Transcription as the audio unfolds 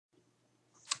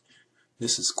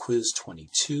This is quiz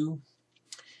 22.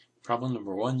 Problem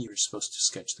number 1, you're supposed to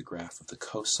sketch the graph of the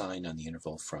cosine on the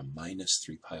interval from minus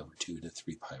 3 pi over 2 to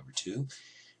 3 pi over 2,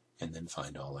 and then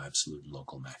find all absolute and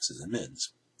local maxes and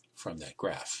mins from that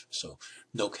graph. So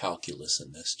no calculus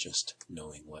in this, just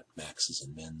knowing what maxes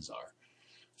and mins are.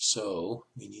 So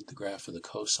we need the graph of the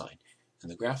cosine.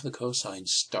 And the graph of the cosine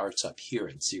starts up here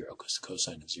at 0, because the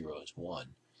cosine of 0 is 1.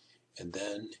 And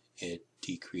then it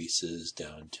decreases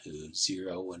down to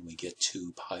 0 when we get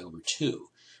to pi over 2.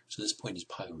 So this point is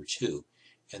pi over 2.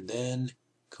 And then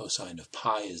cosine of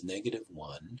pi is negative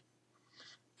 1.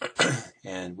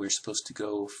 And we're supposed to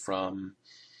go from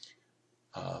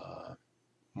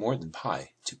more than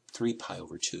pi to 3 pi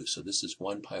over 2. So this is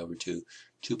 1 pi over 2,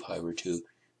 2 pi over 2,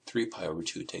 3 pi over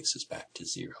 2 takes us back to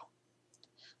 0.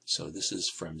 So this is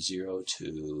from 0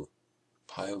 to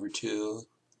pi over 2.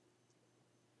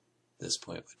 This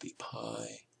point would be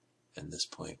pi, and this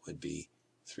point would be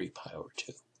 3 pi over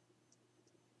 2.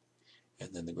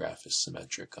 And then the graph is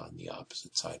symmetric on the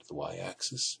opposite side of the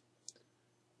y-axis.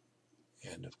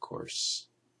 And of course,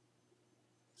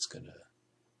 it's going to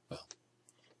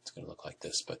look like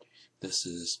this, but this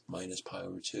is minus pi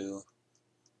over 2,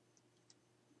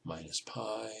 minus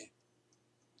pi,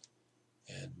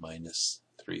 and minus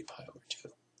 3 pi over 2.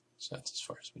 So that's as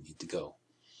far as we need to go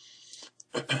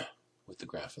with the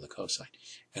graph of the cosine.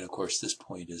 And of course, this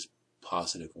point is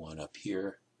positive 1 up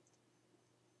here,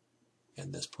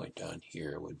 and this point down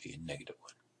here would be a negative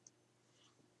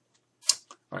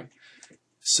 1. All right,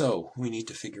 so we need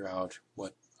to figure out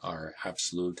what are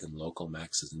absolute and local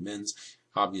maxes and mins.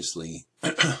 Obviously,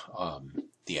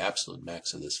 the absolute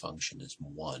max of this function is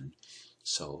 1,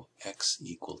 so x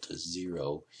equal to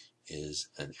 0 is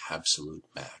an absolute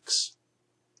max.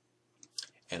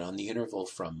 And on the interval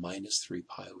from minus 3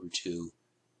 pi over 2,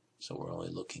 so we're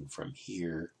only looking from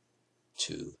here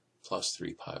to plus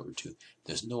 3 pi over 2,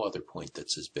 there's no other point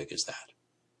that's as big as that.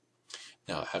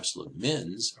 Now, absolute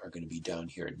mins are going to be down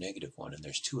here at negative 1, and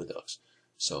there's 2 of those.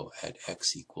 So at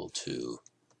x equal to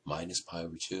minus pi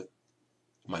over 2,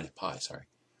 minus pi,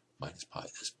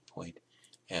 this point,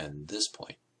 and this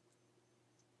point,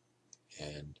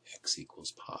 and x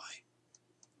equals pi,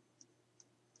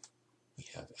 we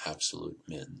have absolute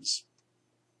mins.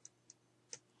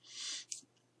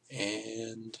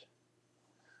 And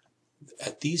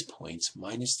at these points,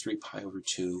 minus 3 pi over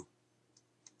 2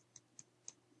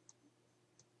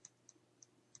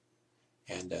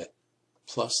 and at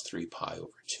plus 3 pi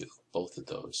over 2, both of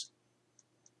those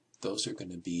are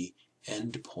going to be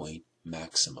endpoint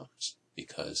maximums,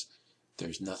 because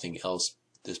there's nothing else.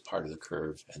 This part of the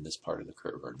curve and this part of the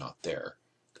curve are not there,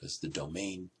 because the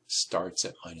domain starts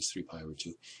at minus 3 pi over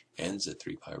 2, ends at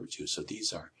 3 pi over 2. So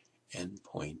these are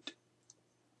endpoint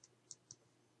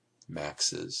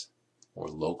maxes, or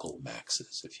local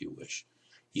maxes, if you wish.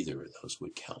 Either of those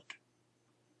would count.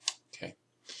 Okay,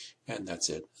 and that's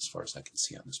it as far as I can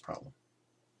see on this problem.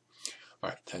 All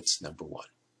right, that's number 1.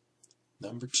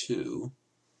 Number 2,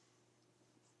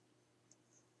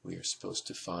 we are supposed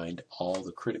to find all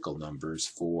the critical numbers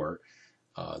for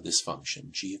this function.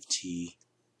 G of t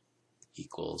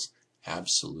equals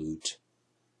absolute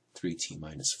 3t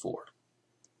minus 4.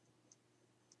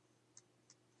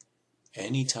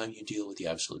 Anytime you deal with the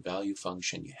absolute value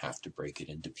function, you have to break it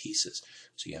into pieces.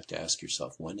 So you have to ask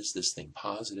yourself, when is this thing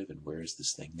positive and where is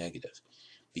this thing negative?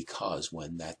 Because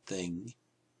when that thing,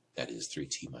 that is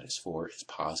 3t minus 4, is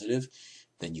positive,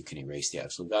 then you can erase the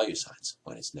absolute value signs.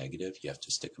 When it's negative, you have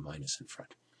to stick a minus in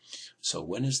front. So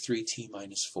when is 3t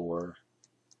minus 4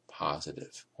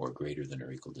 positive, or greater than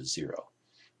or equal to 0?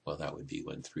 Well, that would be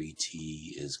when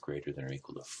 3t is greater than or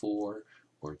equal to 4,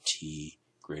 or t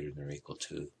greater than or equal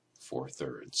to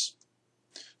 4/3.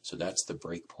 So that's the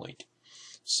break point.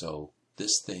 So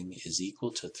this thing is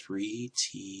equal to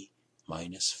 3t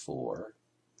minus 4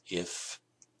 if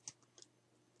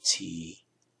t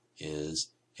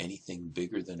is anything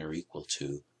bigger than or equal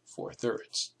to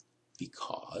 4/3.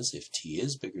 Because if t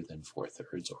is bigger than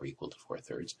 4/3 or equal to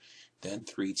 4/3, then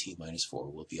 3t minus 4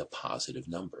 will be a positive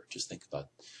number. Just think about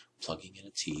plugging in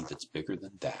a t that's bigger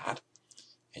than that,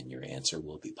 and your answer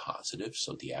will be positive.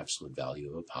 So the absolute value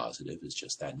of a positive is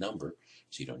just that number,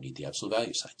 so you don't need the absolute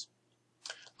value signs.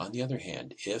 On the other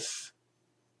hand, if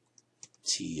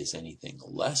t is anything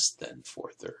less than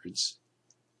 4/3,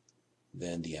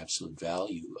 then the absolute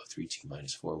value of 3t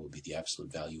minus 4 will be the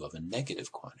absolute value of a negative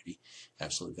quantity.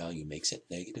 Absolute value makes it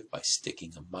negative by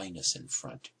sticking a minus in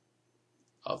front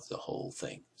of the whole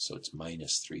thing. So it's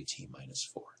minus 3t minus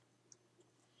 4.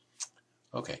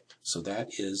 Okay, so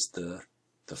that is the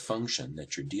function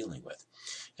that you're dealing with.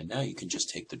 And now you can just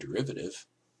take the derivative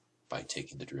by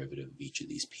taking the derivative of each of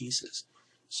these pieces.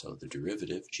 So the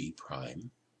derivative g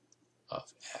prime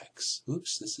of x,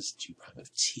 oops, this is g prime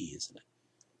of t, isn't it?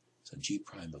 So g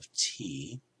prime of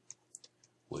t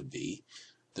would be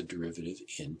the derivative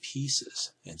in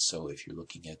pieces. And so if you're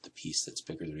looking at the piece that's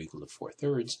bigger than or equal to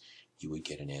 4/3, you would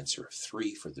get an answer of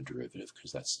 3 for the derivative,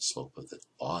 because that's the slope of the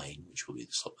line, which will be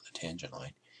the slope of the tangent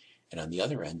line. And on the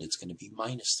other end, it's going to be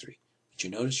 -3. But you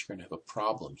notice you're going to have a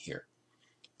problem here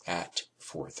at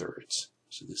 4/3.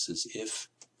 So this is if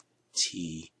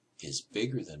t is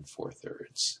bigger than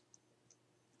 4/3,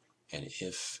 and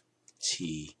if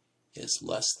t is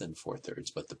less than 4/3.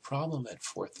 But the problem at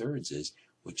 4/3 is,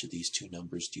 which of these two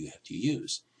numbers do you have to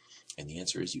use? And the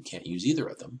answer is you can't use either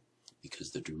of them,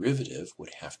 because the derivative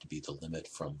would have to be the limit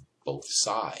from both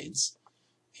sides.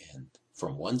 And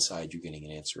from one side, you're getting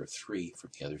an answer of 3.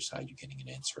 From the other side, you're getting an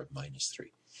answer of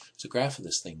 -3. So a graph of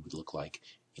this thing would look like,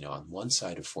 on one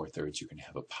side of 4/3, you're going to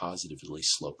have a positively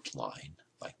sloped line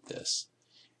like this.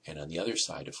 And on the other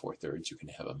side of 4/3, you're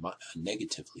going to have a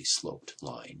negatively sloped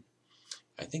line.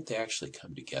 I think they actually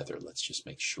come together. Let's just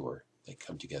make sure they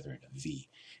come together in a V.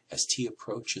 As t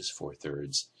approaches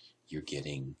 4/3, you're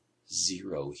getting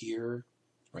 0 here,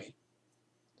 right?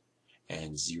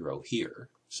 And 0 here.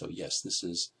 So yes, this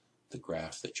is the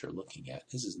graph that you're looking at.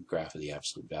 This is the graph of the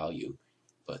absolute value,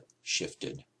 but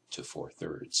shifted to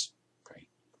 4/3, right?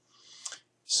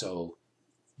 So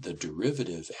the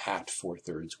derivative at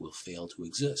 4/3 will fail to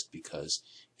exist, because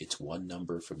it's one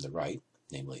number from the right,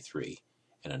 namely 3,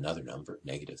 and another number,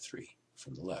 -3,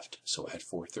 from the left. So at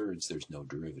 4/3, there's no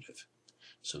derivative.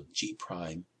 So g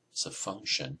prime is a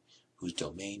function whose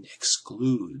domain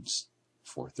excludes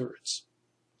 4/3.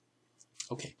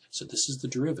 Okay, so this is the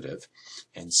derivative,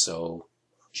 and so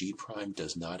g prime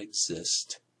does not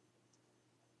exist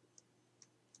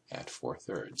at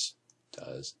 4/3.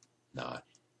 Does not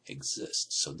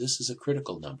exist. So this is a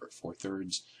critical number.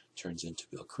 4/3 turns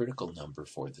into a critical number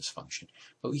for this function.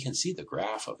 But we can see the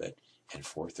graph of it, and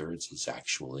 4/3 is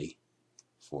actually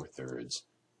 4/3.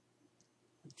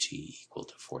 T equal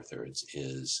to 4/3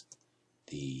 is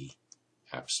the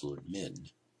absolute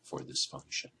min for this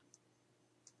function.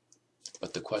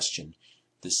 But the question,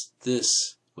 this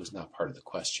was not part of the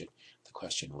question. The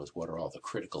question was, what are all the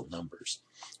critical numbers?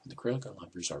 And the critical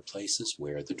numbers are places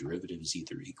where the derivative is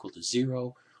either equal to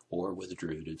 0 or where the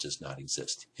derivative does not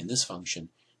exist. In this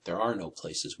function, there are no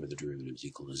places where the derivative is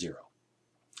equal to 0.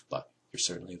 But there's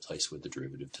certainly a place where the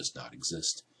derivative does not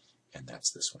exist, and that's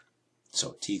this one.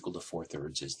 So t equal to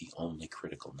 4/3 is the only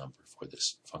critical number for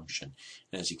this function.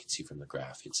 And as you can see from the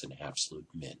graph, it's an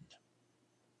absolute min.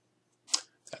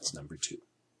 That's number 2.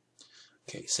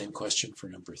 Okay, same question for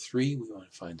number 3. We want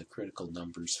to find the critical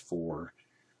numbers for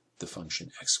the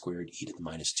function x squared e to the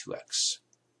 -2x.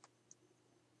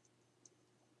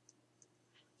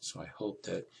 So I hope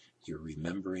that you're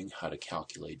remembering how to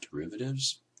calculate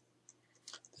derivatives.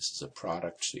 This is a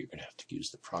product, so you're going to have to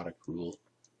use the product rule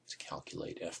to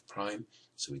calculate f prime.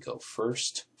 So we go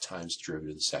first times the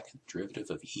derivative of the second.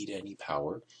 Derivative of e to any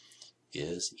power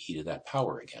is e to that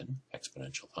power again,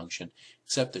 exponential function,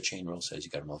 except the chain rule says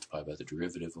you got to multiply by the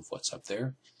derivative of what's up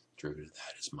there. Derivative of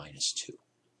that is -2.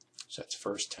 So that's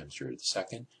first times derivative of the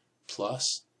second,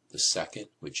 plus the second,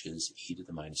 which is e to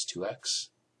the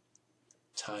 -2x,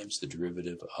 times the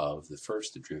derivative of the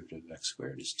first. The derivative of x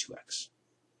squared is 2x.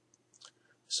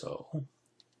 So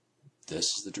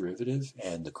this is the derivative,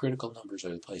 and the critical numbers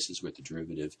are the places where the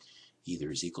derivative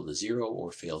either is equal to 0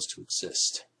 or fails to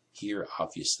exist. Here,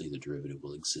 obviously, the derivative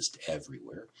will exist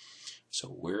everywhere. So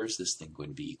where is this thing going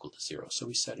to be equal to 0? So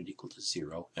we set it equal to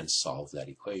 0 and solve that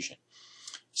equation.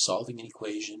 Solving an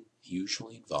equation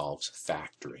usually involves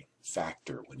factoring.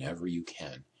 Factor whenever you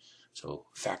can. So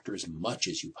factor as much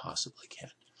as you possibly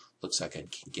can. Looks like I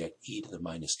can get e to the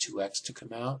 -2x to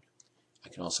come out. I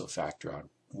can also factor out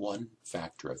one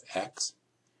factor of x,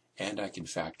 and I can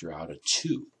factor out a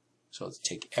 2. So let's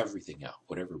take everything out,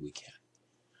 whatever we can.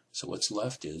 So what's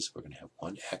left is we're going to have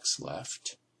 1x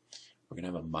left. We're going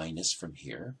to have a minus from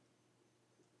here.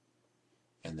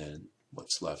 And then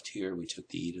what's left here, we took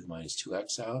the e to the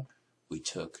 -2x out. We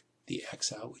took the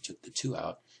x out. We took the 2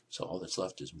 out. So all that's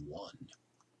left is 1.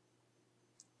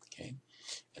 Okay?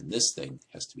 And this thing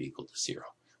has to be equal to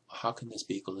 0. Well, how can this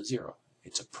be equal to 0?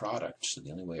 It's a product, so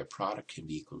the only way a product can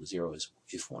be equal to 0 is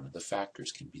if one of the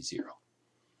factors can be 0.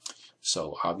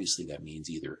 So obviously that means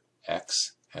either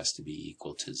x has to be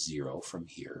equal to 0 from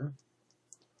here,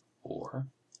 or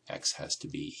x has to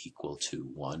be equal to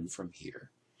 1 from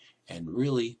here. And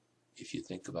really, if you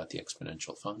think about the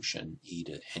exponential function, e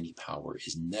to any power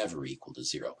is never equal to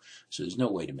 0. So there's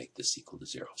no way to make this equal to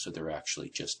 0. So there are actually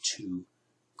just 2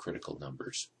 critical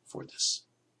numbers for this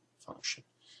function,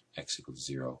 x equals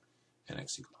 0 and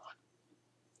x equal to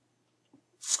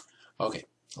 1. Okay,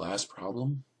 last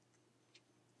problem.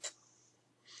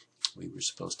 We were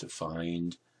supposed to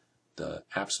find the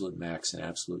absolute max and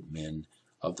absolute min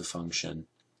of the function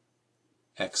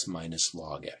x minus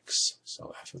log x.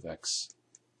 So f of x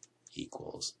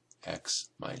equals x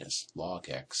minus log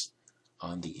x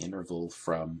on the interval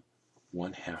from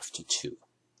 1/2 to 2.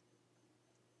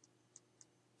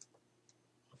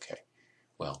 Okay,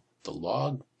 well, the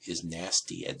log is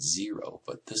nasty at 0,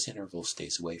 but this interval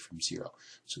stays away from 0.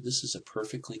 So this is a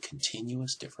perfectly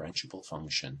continuous differentiable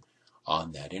function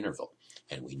on that interval.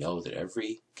 And we know that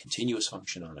every continuous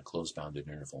function on a closed bounded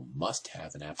interval must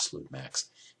have an absolute max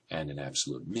and an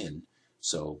absolute min,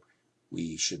 so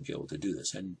we should be able to do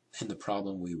this. And in the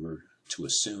problem we were to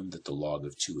assume that the log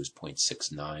of 2 is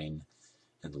 0.69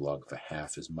 and the log of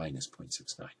 1/2 is minus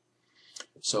 0.69.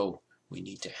 So we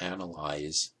need to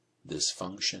analyze this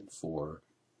function for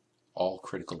all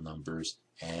critical numbers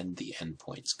and the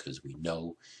endpoints, because we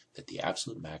know that the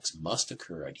absolute max must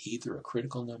occur at either a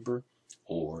critical number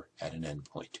or at an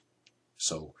endpoint.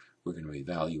 So we're going to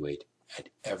evaluate at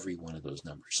every one of those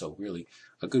numbers. So really,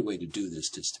 a good way to do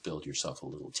this is to build yourself a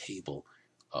little table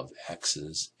of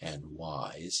x's and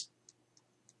y's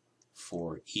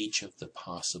for each of the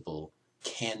possible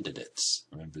candidates.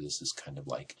 Remember, this is kind of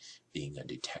like being a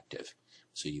detective.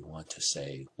 So you want to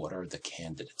say, what are the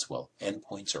candidates? Well,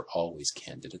 endpoints are always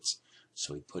candidates.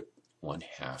 So we put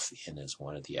 1/2 in as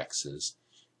one of the x's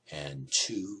and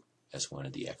 2 as one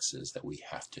of the x's that we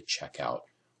have to check out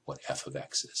what f of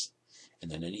x is.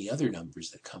 And then any other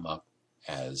numbers that come up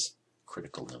as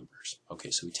critical numbers.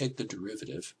 Okay, so we take the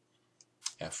derivative,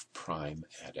 f prime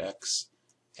at x,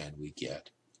 and we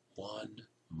get 1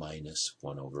 minus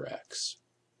 1/x.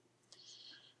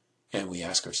 And we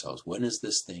ask ourselves, when is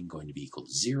this thing going to be equal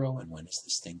to 0, and when is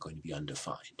this thing going to be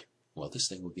undefined? Well, this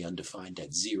thing will be undefined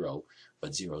at 0,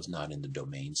 but 0 is not in the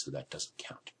domain, so that doesn't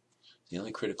count. The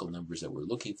only critical numbers that we're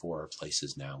looking for are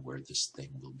places now where this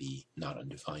thing will be not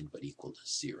undefined, but equal to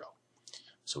 0.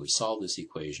 So we solve this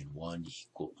equation, 1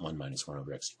 minus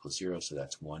 1/x equals 0, so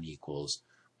that's 1 equals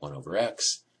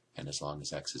 1/x, and as long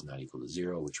as x is not equal to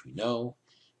 0, which we know,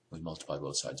 we multiply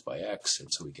both sides by x,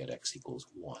 and so we get x equals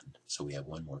 1. So we have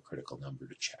one more critical number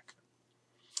to check.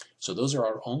 So those are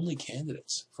our only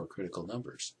candidates for critical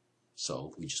numbers.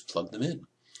 So we just plug them in.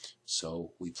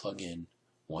 So we plug in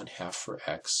 1/2 for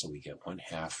x, so we get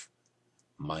 1/2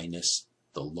 minus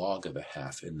the log of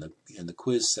 1/2. And the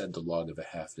quiz said the log of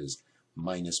 1/2 is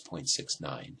minus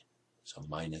 0.69. So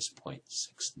minus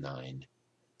 0.69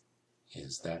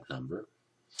 is that number.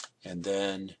 And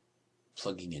then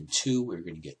plugging in 2, we're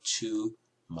going to get 2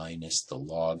 minus the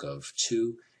log of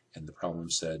 2. And the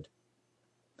problem said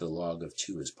the log of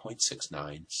 2 is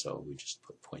 0.69, so we just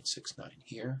put 0.69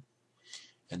 here.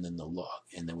 And then the log,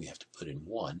 and then we have to put in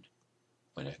 1.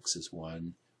 When x is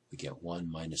 1, we get 1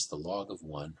 minus the log of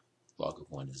 1. Log of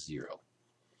 1 is 0.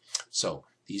 So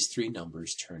these three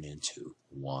numbers turn into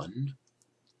 1,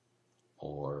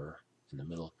 or in the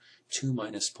middle, 2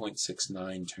 minus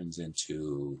 0.69 turns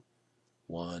into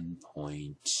 31?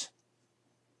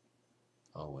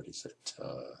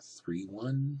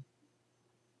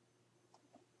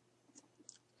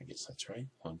 I guess that's right,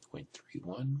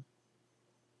 1.31.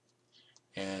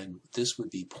 And this would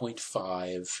be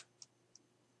 0.5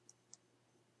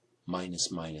 minus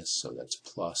minus, so that's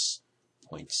plus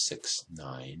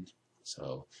 0.69.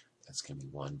 So that's going to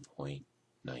be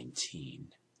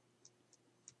 1.19.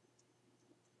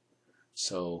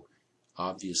 So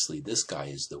obviously this guy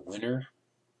is the winner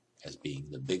as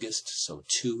being the biggest, so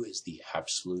 2 is the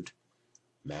absolute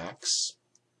max,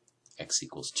 x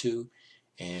equals 2,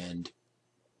 and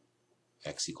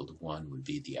x equal to 1 would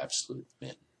be the absolute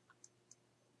min.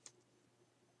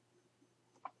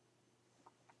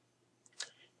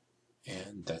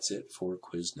 And that's it for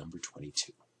quiz number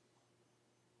 22.